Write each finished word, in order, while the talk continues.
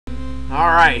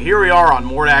Alright, here we are on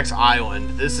Mordak's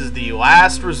Island. This is the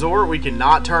last resort. We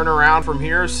cannot turn around from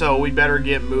here, so we better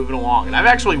get moving along. And I've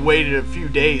actually waited a few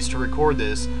days to record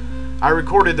this. I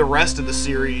recorded the rest of the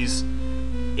series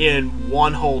in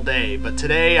one whole day, but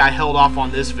today I held off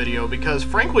on this video because,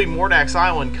 frankly, Mordak's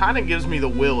Island kind of gives me the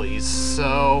willies,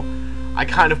 so I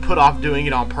kind of put off doing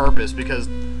it on purpose because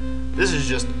this is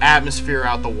just atmosphere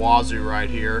out the wazoo right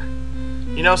here.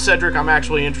 You know, Cedric, I'm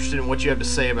actually interested in what you have to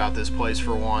say about this place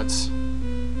for once.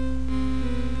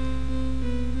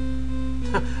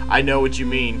 I know what you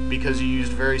mean, because you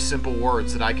used very simple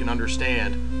words that I can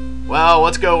understand. Well,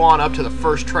 let's go on up to the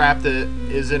first trap that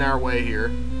is in our way here.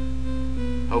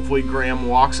 Hopefully Graham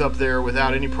walks up there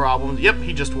without any problems. Yep,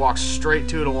 he just walks straight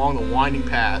to it along the winding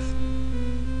path.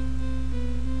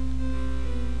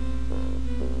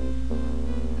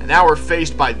 And now we're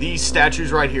faced by these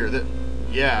statues right here.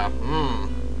 Yeah,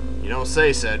 you don't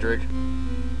say, Cedric.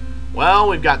 Well,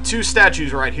 we've got two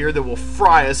statues right here that will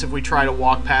fry us if we try to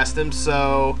walk past them,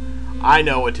 so I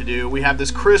know what to do. We have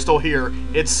this crystal here.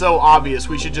 It's so obvious.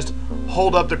 We should just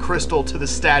hold up the crystal to the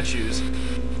statues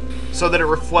so that it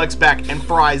reflects back and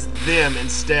fries them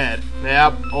instead.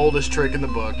 Yep, oldest trick in the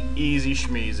book. Easy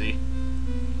schmeezy.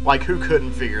 Like, who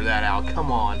couldn't figure that out?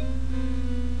 Come on.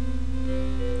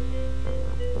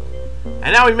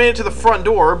 And now we made it to the front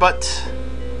door, but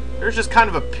there's just kind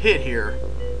of a pit here.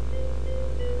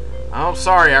 Oh,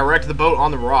 sorry, I wrecked the boat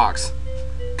on the rocks.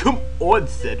 Come on,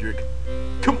 Cedric.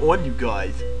 Come on, you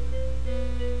guys.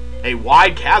 A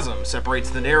wide chasm separates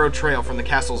the narrow trail from the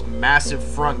castle's massive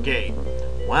front gate.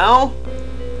 Well,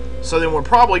 so then we're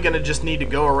probably going to just need to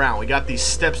go around. We got these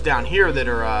steps down here that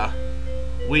are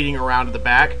leading around to the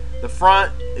back. The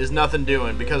front is nothing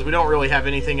doing because we don't really have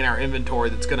anything in our inventory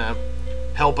that's going to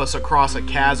help us across a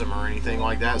chasm or anything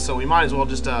like that. So we might as well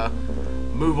just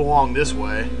move along this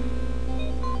way.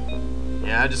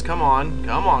 Yeah, just come on.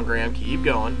 Come on, Graham. Keep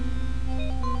going.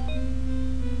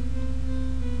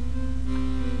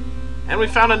 And we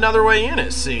found another way in,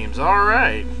 it seems.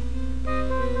 Alright.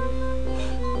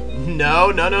 No,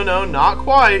 not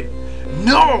quite.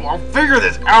 No, I'll figure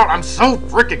this out. I'm so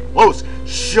freaking close.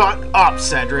 Shut up,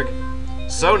 Cedric.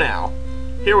 So now,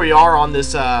 here we are on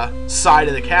this side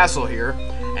of the castle here.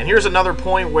 And here's another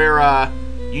point where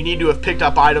you need to have picked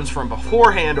up items from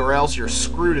beforehand or else you're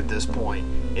screwed at this point.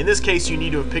 In this case, you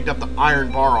need to have picked up the iron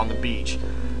bar on the beach.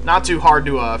 Not too hard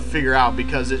to figure out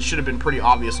because it should have been pretty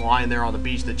obvious lying there on the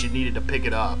beach that you needed to pick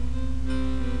it up.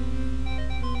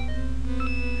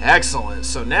 Excellent.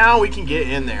 So now we can get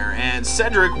in there, and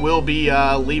Cedric will be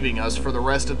leaving us for the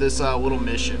rest of this little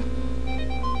mission.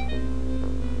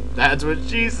 That's what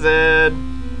she said.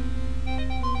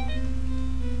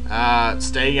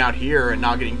 Staying out here and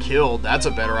not getting killed, that's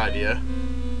a better idea.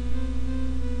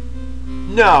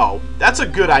 No, that's a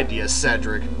good idea,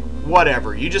 Cedric.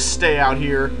 Whatever, you just stay out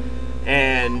here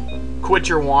and quit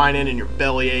your whining and your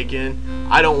belly aching.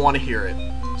 I don't want to hear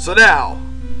it. So now,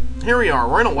 here we are.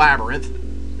 We're in a labyrinth.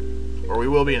 Or we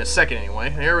will be in a second anyway.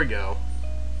 There we go.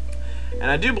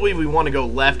 And I do believe we want to go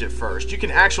left at first. You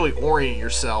can actually orient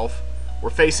yourself. We're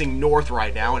facing north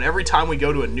right now, and every time we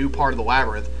go to a new part of the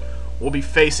labyrinth, we'll be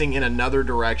facing in another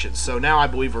direction. So now I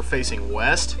believe we're facing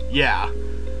west. Yeah.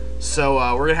 So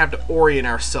we're going to have to orient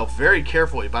ourselves very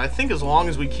carefully. But I think as long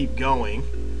as we keep going,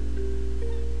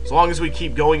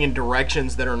 in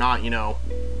directions that are not, you know,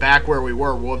 back where we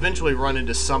were, we'll eventually run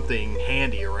into something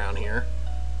handy around here.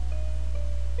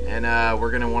 And we're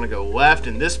going to want to go left,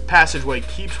 and this passageway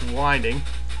keeps winding.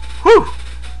 Whew!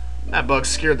 That bug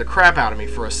scared the crap out of me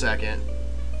for a second.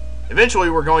 Eventually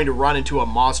we're going to run into a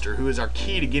monster who is our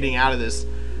key to getting out of this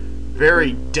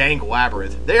very dank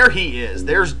labyrinth. There he is.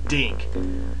 There's Dink.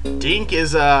 Dink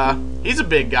is, he's a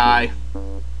big guy.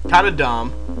 Kind of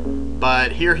dumb.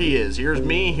 But here he is. Here's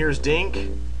me. Here's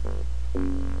Dink.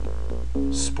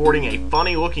 Sporting a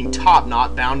funny looking top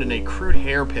knot bound in a crude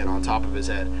hairpin on top of his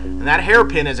head. And that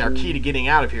hairpin is our key to getting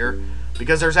out of here,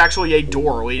 because there's actually a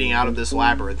door leading out of this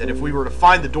labyrinth, and if we were to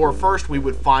find the door first, we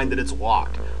would find that it's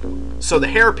locked. So the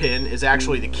hairpin is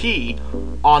actually the key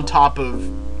on top of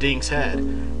Dink's head,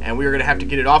 and we're going to have to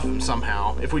get it off him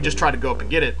somehow. If we just try to go up and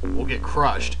get it, we'll get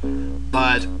crushed.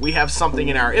 But we have something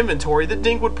in our inventory that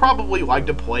Dink would probably like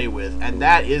to play with, and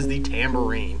that is the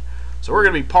tambourine. So we're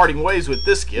going to be parting ways with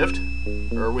this gift,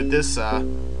 or with this,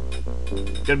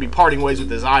 going to be parting ways with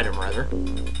this item, rather.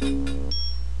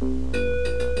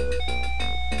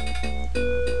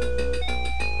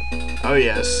 Oh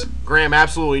yes, Graham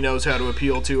absolutely knows how to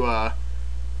appeal to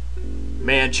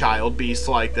man-child beasts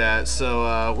like that,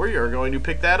 so we are going to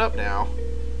pick that up now.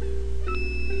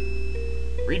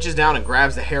 Reaches down and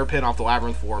grabs the hairpin off the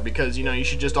labyrinth floor, because, you know, you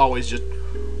should just always just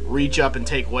reach up and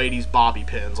take ladies' bobby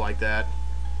pins like that.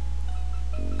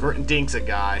 Dink's a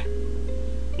guy.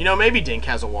 You know, maybe Dink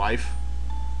has a wife.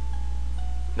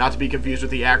 Not to be confused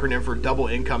with the acronym for double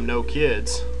income, no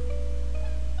kids.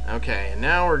 Okay, and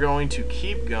now we're going to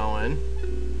keep going.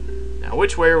 Now,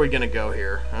 which way are we going to go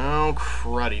here? Oh,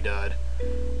 cruddy dud.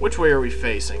 Which way are we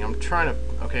facing? I'm trying to...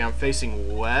 Okay, I'm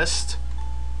facing west.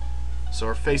 So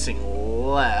we're facing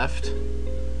left.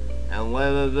 And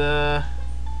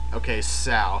okay,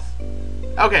 south.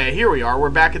 Okay, here we are. We're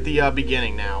back at the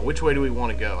beginning now. Which way do we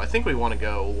want to go? I think we want to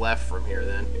go left from here,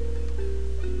 then.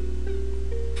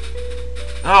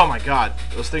 Oh, my God.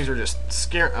 Those things are just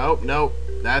scaring... Oh, no.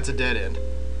 That's a dead end.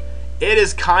 It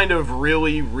is kind of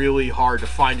really, really hard to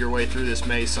find your way through this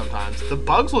maze sometimes. The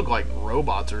bugs look like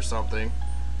robots or something.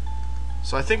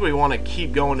 So I think we want to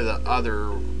keep going to the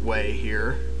other way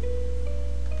here.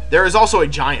 There is also a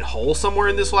giant hole somewhere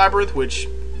in this labyrinth, which,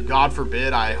 God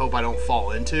forbid, I hope I don't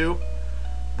fall into.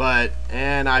 But,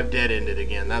 and I've dead-ended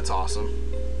again. That's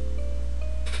awesome.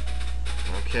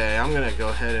 Okay, I'm going to go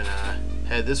ahead and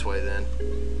head this way then.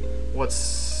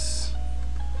 What's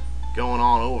going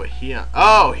on over here?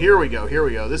 Oh, here we go, here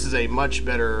we go. This is a much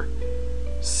better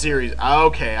series.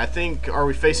 Okay, I think, are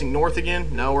we facing north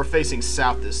again? No, we're facing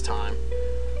south this time.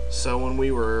 So when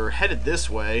we were headed this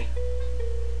way,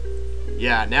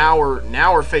 yeah, now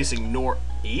we're facing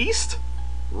northeast?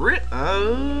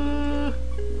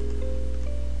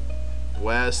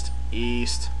 West,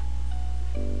 east,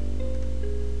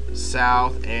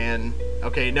 south, and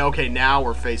okay, no, okay, now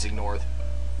we're facing north.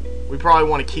 We probably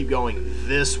want to keep going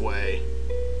this way.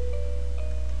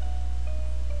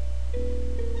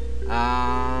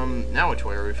 Now which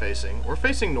way are we facing? We're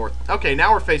facing north. Okay,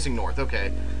 now we're facing north.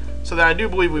 Okay. So then I do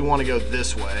believe we want to go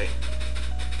this way.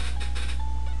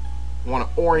 I want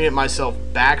to orient myself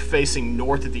back facing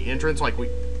north at the entrance like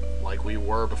we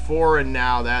were before, and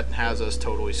now that has us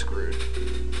totally screwed.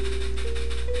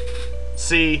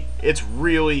 See, it's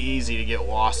really easy to get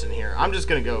lost in here. I'm just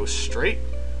gonna go straight.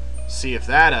 See if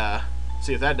that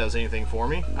does anything for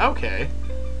me. Okay.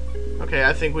 Okay,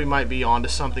 I think we might be onto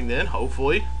something then,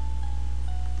 hopefully.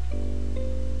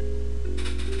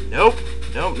 Nope.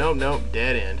 Nope, nope, nope.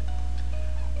 Dead end.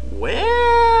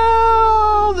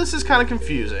 Well, this is kind of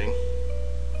confusing.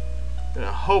 I'm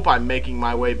gonna hope I'm making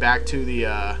my way back to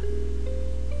the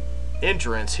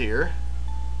entrance here.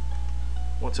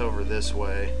 What's over this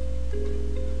way?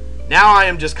 Now I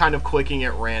am just kind of clicking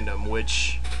at random,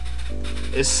 which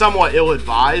is somewhat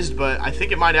ill-advised, but I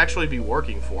think it might actually be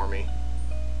working for me.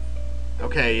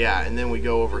 Okay, yeah, and then we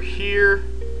go over here.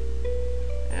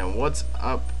 And what's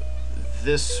up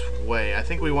this way? I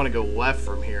think we want to go left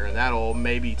from here, and that'll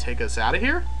maybe take us out of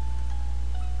here?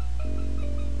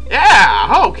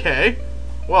 Yeah, okay.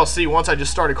 Well, see, once I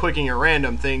just started clicking at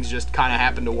random, things just kind of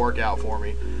happened to work out for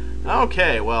me.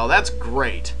 Okay, well, that's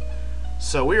great.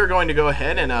 So we are going to go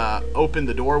ahead and open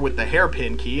the door with the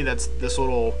hairpin key. That's this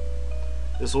little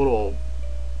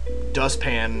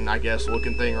dustpan, I guess,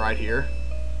 looking thing right here.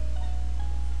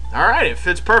 Alright, it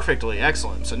fits perfectly.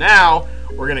 Excellent. So now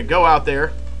we're going to go out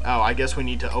there. Oh, I guess we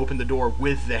need to open the door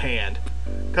with the hand,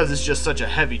 because it's just such a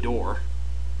heavy door.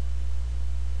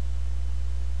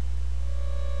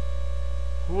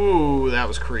 Ooh, that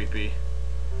was creepy.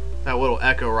 That little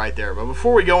echo right there. But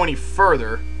before we go any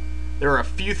further, there are a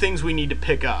few things we need to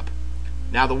pick up.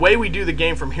 Now, the way we do the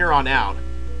game from here on out,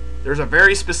 there's a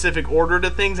very specific order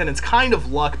to things, and it's kind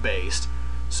of luck-based.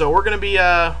 So we're gonna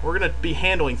be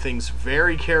handling things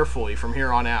very carefully from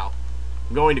here on out.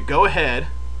 I'm going to go ahead.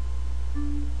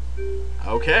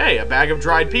 Okay, a bag of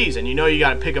dried peas, and you know you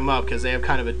got to pick them up because they have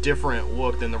kind of a different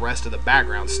look than the rest of the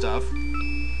background stuff.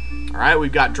 Alright,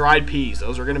 we've got dried peas.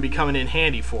 Those are going to be coming in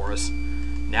handy for us.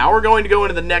 Now we're going to go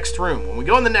into the next room. When we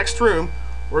go in the next room,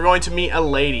 we're going to meet a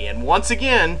lady. And once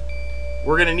again,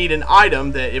 we're going to need an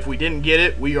item that if we didn't get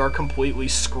it, we are completely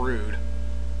screwed.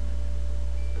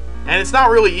 And it's not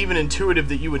really even intuitive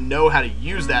that you would know how to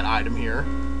use that item here.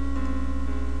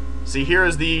 See, here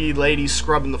is the lady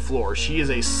scrubbing the floor. She is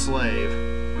a slave.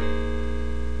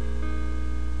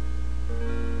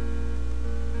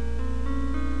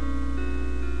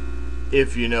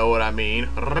 If you know what I mean.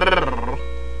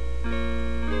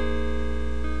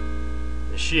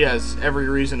 She has every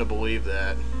reason to believe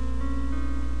that.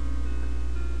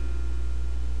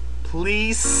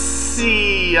 Please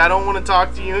see. I don't want to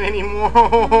talk to you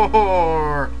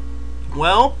anymore.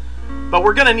 Well, but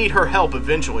we're going to need her help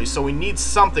eventually, so we need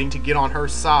something to get on her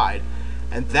side.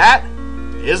 And that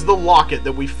is the locket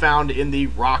that we found in the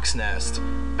Rock's Nest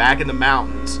back in the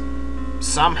mountains.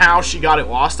 Somehow she got it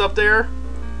lost up there.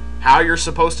 How you're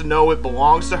supposed to know it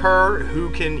belongs to her, who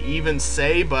can even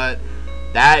say, but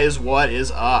That is what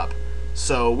is up.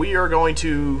 So we are going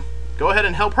to go ahead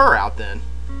and help her out then.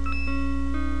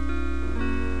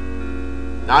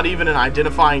 Not even an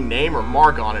identifying name or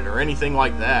mark on it or anything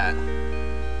like that.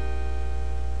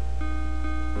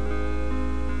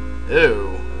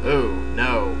 Ooh, ooh,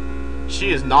 no.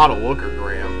 She is not a looker,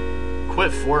 Graham.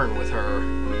 Quit flirting with her.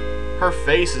 Her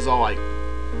face is all like...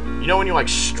 You know when you like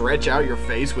stretch out your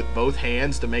face with both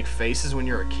hands to make faces when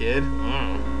you're a kid?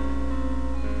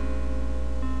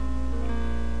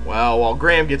 Well, while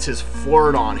Graham gets his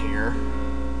flirt on here,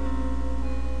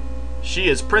 she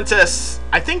is Princess...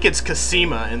 I think it's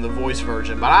Cassima in the voice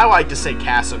version, but I like to say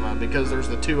Cassima because there's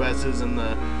the two S's and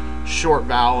the short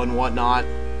vowel and whatnot.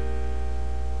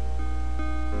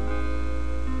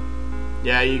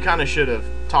 Yeah, you kind of should have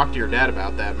talked to your dad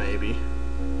about that, maybe.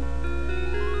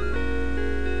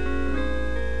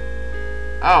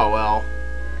 Oh, well.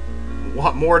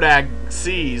 What Mordag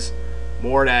sees,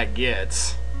 Mordag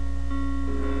gets.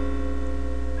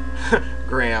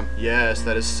 Graham, yes,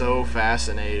 that is so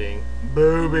fascinating.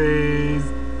 Boobies!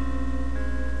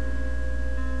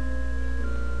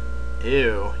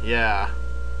 Ew, yeah.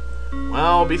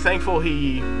 Well, be thankful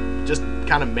he just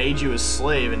kind of made you his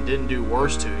slave and didn't do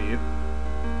worse to you.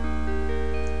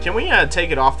 Can we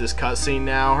take it off this cutscene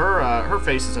now? Her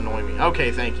face is annoying me.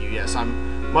 Okay, thank you. Yes,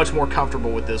 I'm much more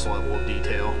comfortable with this level of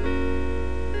detail.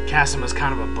 Cassima's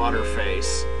kind of a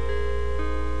butterface.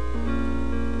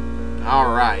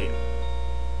 Alright.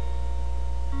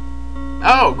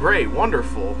 Oh, great.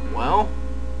 Wonderful. Well,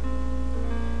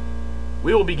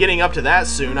 we will be getting up to that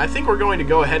soon. I think we're going to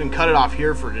go ahead and cut it off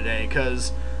here for today,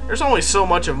 because there's only so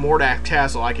much of Mordax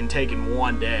Castle I can take in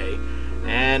one day.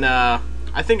 And,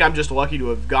 I think I'm just lucky to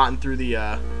have gotten through the,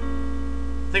 the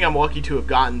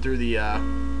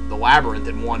Labyrinth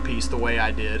in one piece the way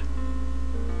I did.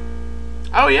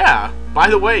 Oh yeah, by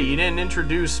the way, you didn't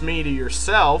introduce me to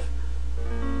yourself.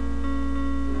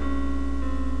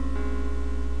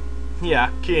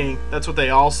 Yeah, King, that's what they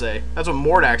all say. That's what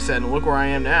Mordax said, and look where I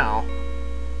am now.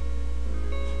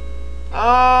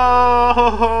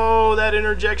 Oh, that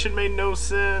interjection made no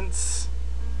sense.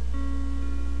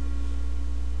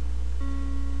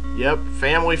 Yep,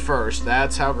 family first.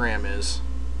 That's how Graham is.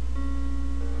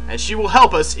 And she will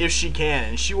help us if she can,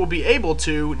 and she will be able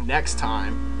to next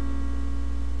time.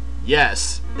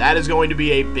 Yes, that is going to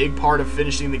be a big part of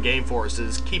finishing the game for us,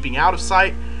 is keeping out of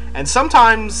sight, and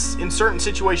sometimes, in certain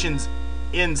situations,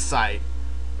 in sight.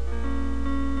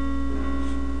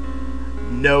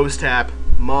 Nose tap.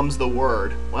 Mum's the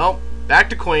word. Well, back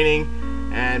to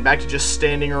cleaning, and back to just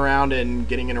standing around and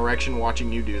getting an erection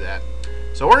watching you do that.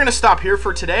 So we're going to stop here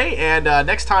for today, and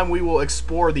next time we will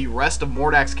explore the rest of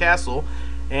Mordax Castle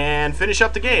and finish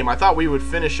up the game. I thought we would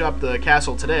finish up the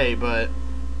castle today, but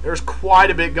there's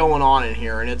quite a bit going on in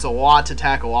here, and it's a lot to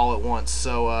tackle all at once.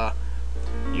 So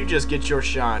you just get your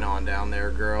shine on down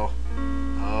there, girl.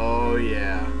 Oh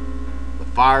yeah. The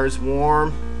fire's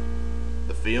warm.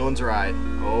 The feeling's right.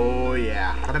 Oh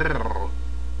yeah.